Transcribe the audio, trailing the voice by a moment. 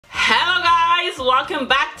welcome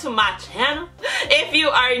back to my channel. If you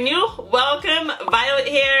are new, welcome. Violet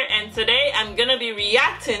here, and today I'm gonna be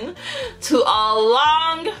reacting to a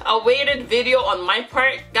long awaited video on my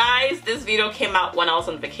part. Guys, this video came out when I was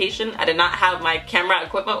on vacation. I did not have my camera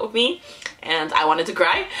equipment with me, and I wanted to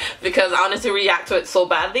cry because I wanted to react to it so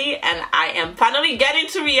badly, and I am finally getting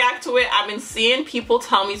to react to it. I've been seeing people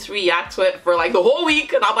tell me to react to it for like the whole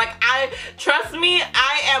week, and I'm like, trust me,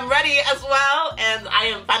 I am ready as well, and I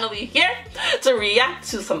am finally here to react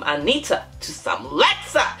to some Anitta, to some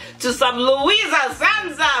Lexa, to some Luisa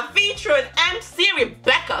Sonza featuring MC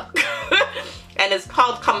Rebecca. And it's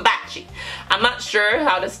called Combatchy. I'm not sure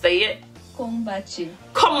how to say it. Combatchy.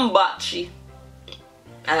 Combatchy.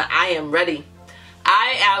 And I am ready.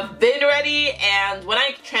 I have been ready, and when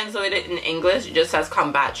I translate it in English, it just says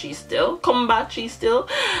Combatchy still. Combatchy still.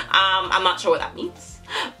 I'm not sure what that means,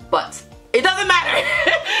 but it doesn't matter.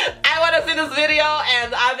 I want to see this video,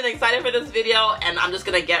 and I've been excited for this video, and I'm just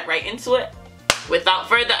gonna get right into it. Without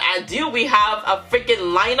further ado, we have a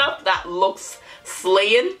freaking lineup that looks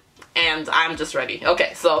slaying, and I'm just ready.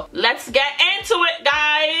 Okay, so let's get into it,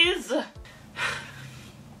 guys.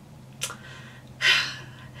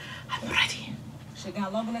 I'm ready.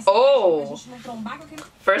 Oh,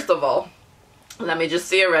 first of all, let me just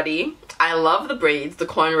say already, I love the braids, the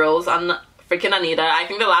cornrows on freaking Anitta. I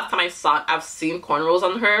think the last time I've seen cornrows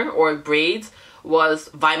on her or braids was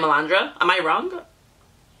Vi Malandra. Am I wrong?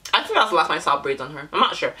 I think that's the last time I saw braids on her. I'm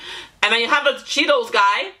not sure. And then you have the Cheetos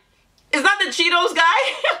guy. Is that the Cheetos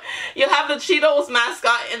guy? You have the Cheetos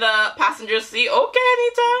mascot in the passenger seat. Okay,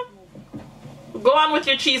 Anitta. Go on with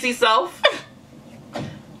your cheesy self.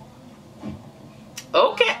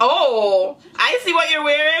 Okay. Oh, I see what you're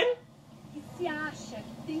wearing.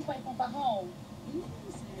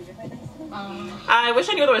 I wish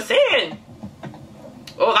I knew what they were saying.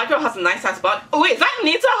 Oh, that girl has a nice ass body. Oh wait, is that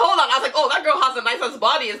Anitta? Hold on. I was like, oh, that girl has a nice ass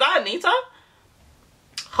body. Is that Anitta?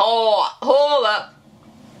 Hold up.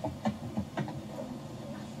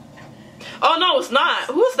 Oh no, it's not.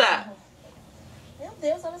 Who's that?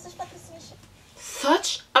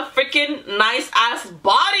 Such a freaking nice ass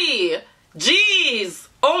body. Jeez.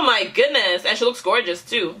 Oh my goodness. And she looks gorgeous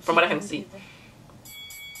too, from what I can see.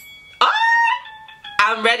 Ah!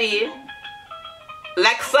 I'm ready.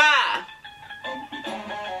 Lexa.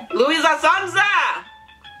 Luisa Sonza.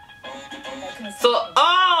 So,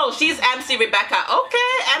 oh, she's MC Rebecca.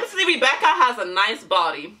 Okay, MC Rebecca has a nice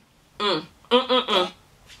body.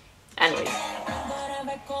 Anyways.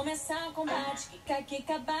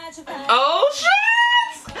 Oh shit!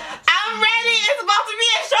 I'm ready. It's about to be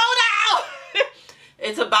a showdown.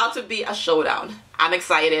 It's about to be a showdown. I'm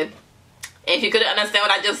excited. If you couldn't understand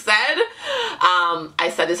what I just said, I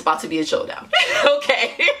said it's about to be a showdown.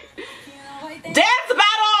 Okay. Dance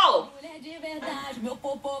battle!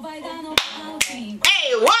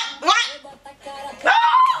 Hey, what? No!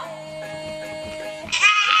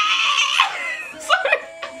 Sorry.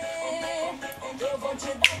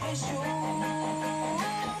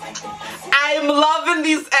 I'm loving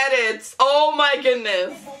these edits. Oh my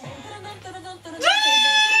goodness.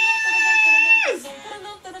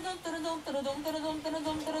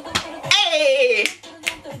 Hey!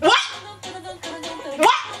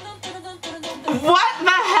 What the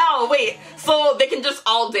hell? Wait, so they can just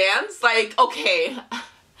all dance? Like, okay.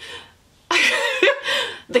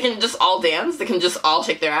 They can just all dance? They can just all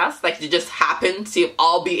shake their ass? Like, they just happen to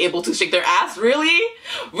all be able to shake their ass? Really?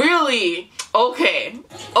 Really? Okay.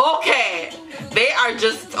 Okay. They are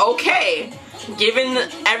just okay. Giving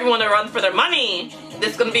everyone a run for their money.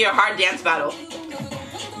 This is gonna be a hard dance battle.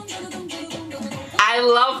 I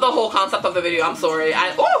love the whole concept of the video. I'm sorry.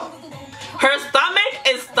 Her stomach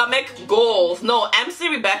is stomach goals. No, MC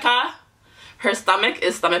Rebecca, her stomach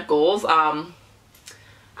is stomach goals. I'm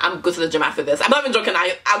going to the gym after this. I'm not even joking.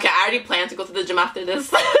 I already planned to go to the gym after this.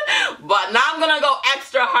 But now I'm gonna go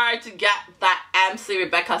extra hard to get that MC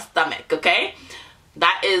Rebecca stomach, okay?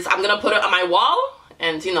 That is, I'm gonna put it on my wall,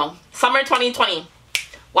 and you know, summer 2020.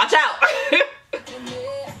 Watch out.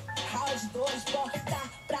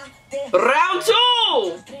 Round 2.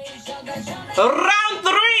 Round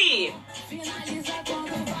 3.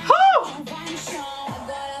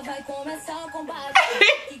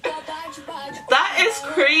 That is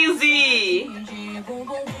crazy.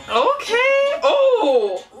 Okay.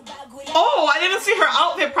 Oh, I didn't see her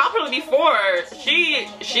outfit properly before. She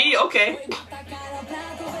okay.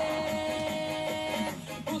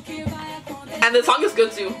 And the song is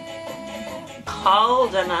good too. Call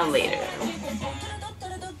them later.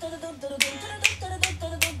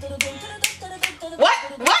 What?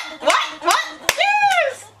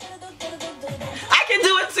 Yes! I can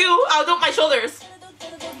do it too. I'll do it with my shoulders.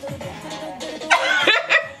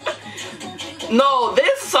 No,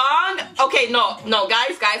 this song, okay, no,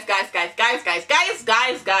 guys,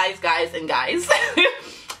 and guys.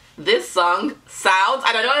 This song sounds,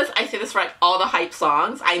 I don't know, I say this for like all the hype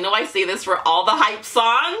songs. I know I say this for all the hype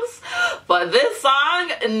songs, but this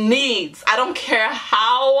song needs, I don't care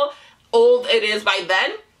how old it is by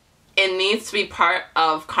then, it needs to be part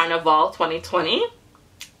of Carnival 2020.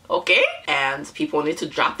 Okay? And people need to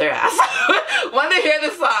drop their ass. When they hear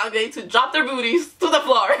this song, they need to drop their booties to the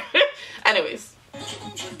floor. Anyways.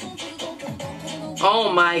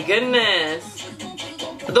 Oh my goodness.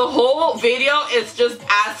 The whole video is just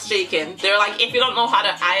ass shaking. They're like, if you don't know how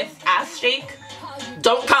to ass shake,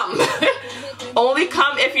 don't come. Only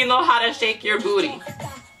come if you know how to shake your booty.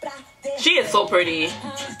 She is so pretty.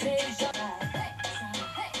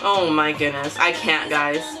 Oh my goodness. I can't,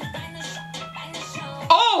 guys.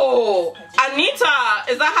 Oh, Anitta,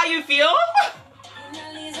 is that how you feel?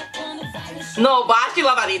 No, but I actually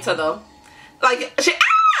love Anitta though. Like,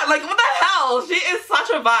 like what the hell? She is such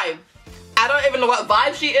a vibe. I don't even know what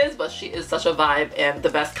vibe she is, but she is such a vibe, and the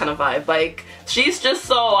best kind of vibe. Like, she's just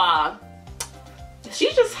so,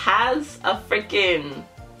 she just has a freaking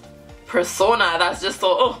persona that's just so,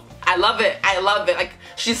 oh, I love it. I love it. Like,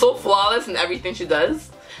 she's so flawless in everything she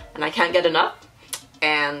does, and I can't get enough,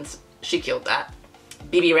 and she killed that.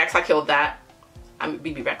 BB Rexa killed that.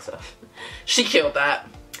 BB Rexa. She killed that.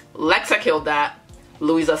 Lexa killed that.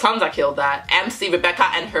 Luisa Sonza killed that. MC Rebecca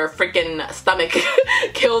and her freaking stomach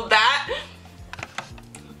killed that.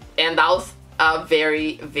 And that was a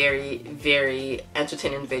very, very, very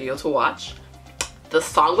entertaining video to watch. The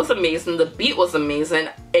song was amazing. The beat was amazing.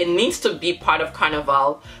 It needs to be part of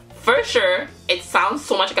Carnival. For sure, it sounds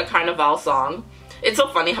so much like a Carnival song. It's so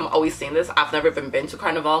funny, I'm always saying this. I've never even been to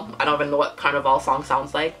Carnival. I don't even know what Carnival song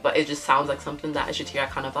sounds like, but it just sounds like something that I should hear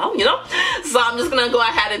at Carnival, you know? So I'm just gonna go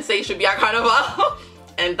ahead and say it should be at Carnival.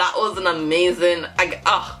 And that was an amazing,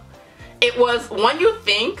 it was, when you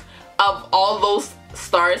think of all those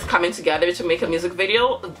stars coming together to make a music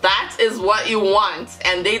video, that is what you want,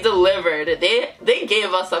 and they delivered. They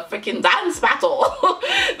gave us a freaking dance battle.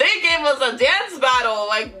 They gave us a dance battle.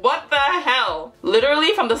 Like, what the hell?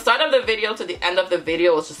 Literally from the start of the video to the end of the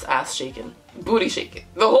video was just ass shaking, booty shaking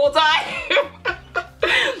the whole time.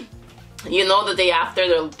 You know, the day after,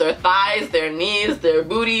 their thighs, their knees, their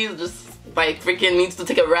booties just like freaking needs to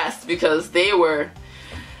take a rest, because they were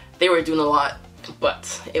doing a lot.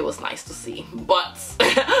 But it was nice to see. But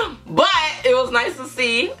it was nice to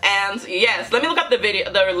see. And yes, let me look up the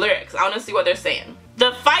the lyrics. I want to see what they're saying.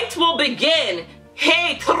 The fight will begin.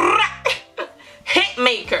 Hey, hit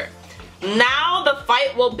maker. Now the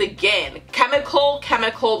fight will begin. Chemical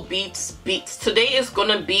beats. Today is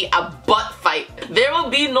gonna be a butt fight. There will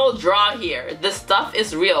be no draw here. This stuff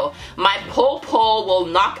is real. My po-po will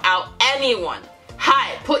knock out anyone.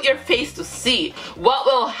 Hi, put your face to see what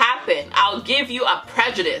will happen. I'll give you a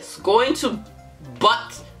prejudice. Going to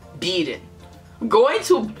butt beating. Going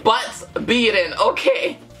to butt beating.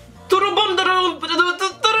 Okay.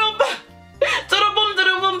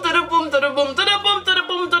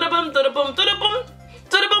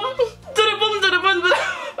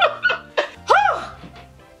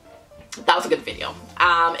 That was a good video.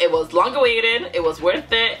 It was long awaited, it was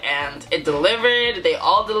worth it, and it delivered. They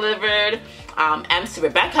all delivered. MC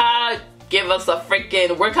Rebecca, give us a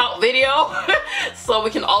freaking workout video so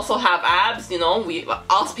we can also have abs. You know,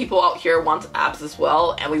 us people out here want abs as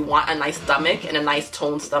well, and we want a nice stomach and a nice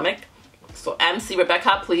toned stomach. So MC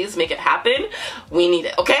Rebecca, please make it happen. We need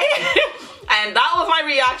it, okay? And that was my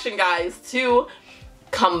reaction, guys, to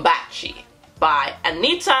Combatchy by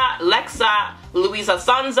Anitta, Lexa, Luisa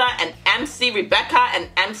Sonza, and MC Rebecca, and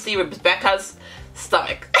MC Rebecca's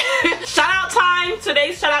stomach. Shout out time.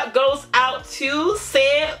 Today's shout out goes out to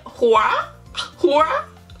Say Hura.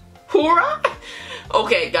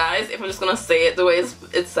 Okay, guys, if I'm just gonna say it the way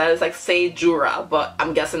it says, like Say Jura, but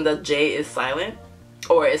I'm guessing the J is silent,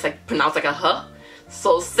 or it's like pronounced like a huh.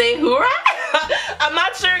 So Say Hura. I'm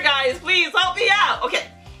not sure, guys. Please help me out. Okay,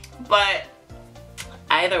 but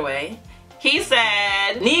either way, he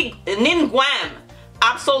said Ninguem,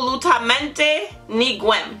 absolutamente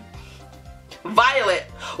ninguem. Violet.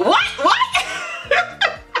 What?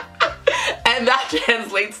 And that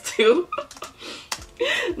translates to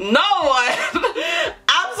no one.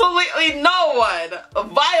 Absolutely no one.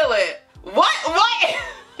 Violet. What?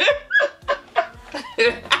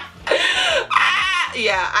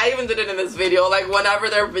 Yeah, I even did it in this video. Like, whenever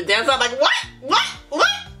they're dancing, I'm like, what?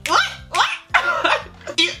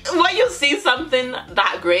 When you see something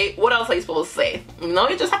that great, what else are you supposed to say? You know,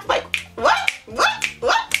 you just have to like, what?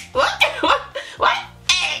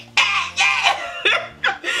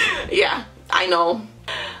 Yeah, I know.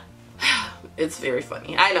 It's very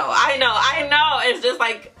funny. I know. It's just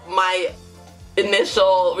like my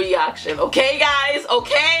initial reaction, okay guys,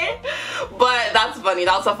 okay? But that's funny.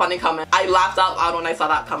 That was a funny comment. I laughed out loud when I saw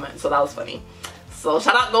that comment, so that was funny. So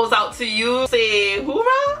shout out goes out to you. Say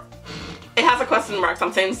hoorah. It has a question mark, so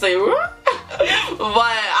I'm saying say hoorah.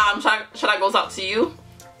 But shout out goes out to you.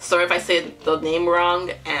 Sorry if I said the name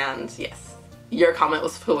wrong, and yes, your comment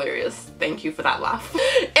was hilarious. Thank you for that laugh.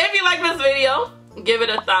 If you like this video, give it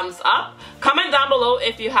a thumbs up. Comment down below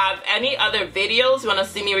if you have any other videos you want to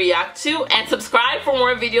see me react to, and subscribe for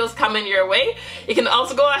more videos coming your way. You can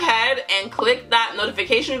also go ahead and click that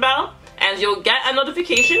notification bell, and you'll get a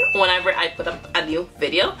notification whenever I put up a new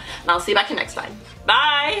video. And I'll see you back here next time.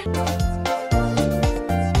 Bye!